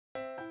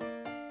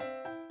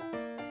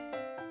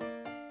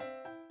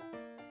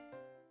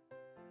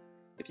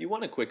If you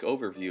want a quick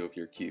overview of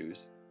your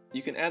queues,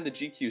 you can add the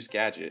GQueues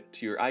gadget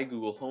to your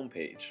iGoogle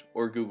homepage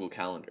or Google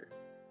Calendar.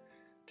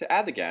 To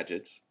add the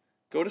gadgets,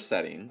 go to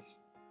Settings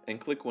and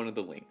click one of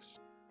the links.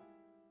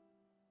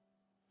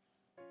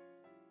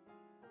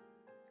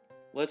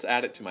 Let's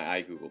add it to my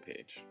iGoogle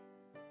page.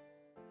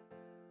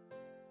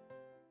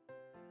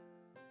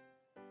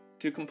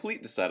 To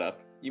complete the setup,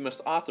 you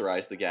must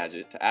authorize the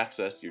gadget to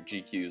access your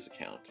GQueues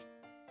account.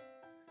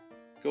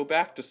 Go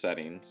back to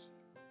Settings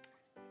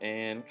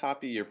and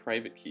copy your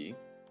private key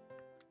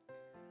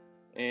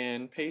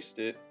and paste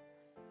it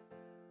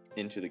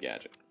into the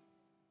gadget.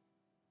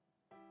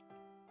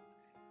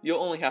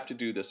 You'll only have to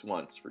do this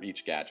once for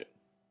each gadget.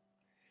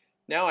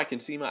 Now I can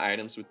see my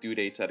items with due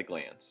dates at a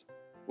glance,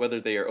 whether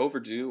they are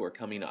overdue or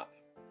coming up.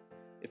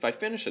 If I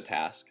finish a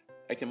task,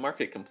 I can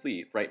mark it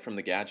complete right from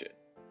the gadget.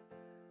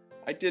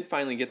 I did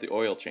finally get the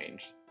oil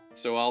changed,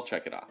 so I'll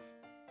check it off.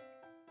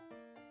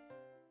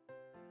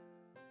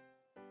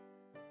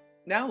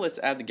 Now let's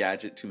add the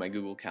gadget to my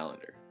Google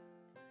Calendar.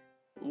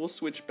 We'll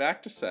switch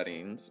back to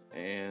Settings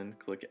and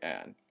click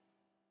Add.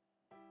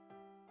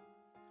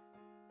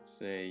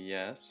 Say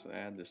yes,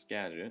 add this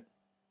gadget.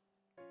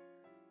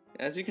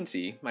 As you can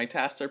see, my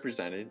tasks are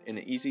presented in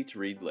an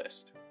easy-to-read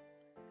list.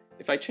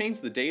 If I change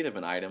the date of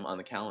an item on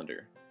the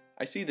calendar,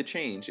 I see the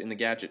change in the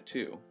gadget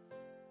too.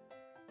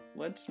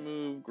 Let's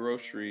move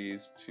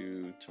groceries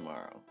to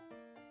tomorrow.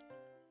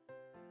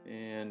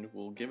 And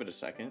we'll give it a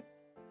second.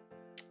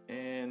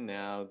 And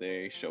now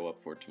they show up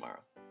for tomorrow.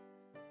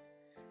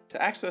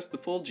 To access the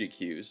full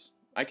GQueues,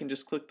 I can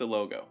just click the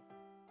logo.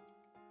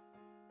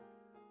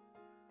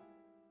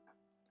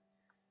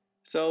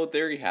 So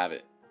there you have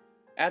it.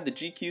 Add the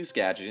GQueues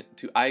gadget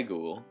to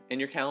iGoogle and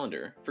your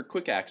calendar for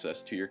quick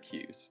access to your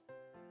queues.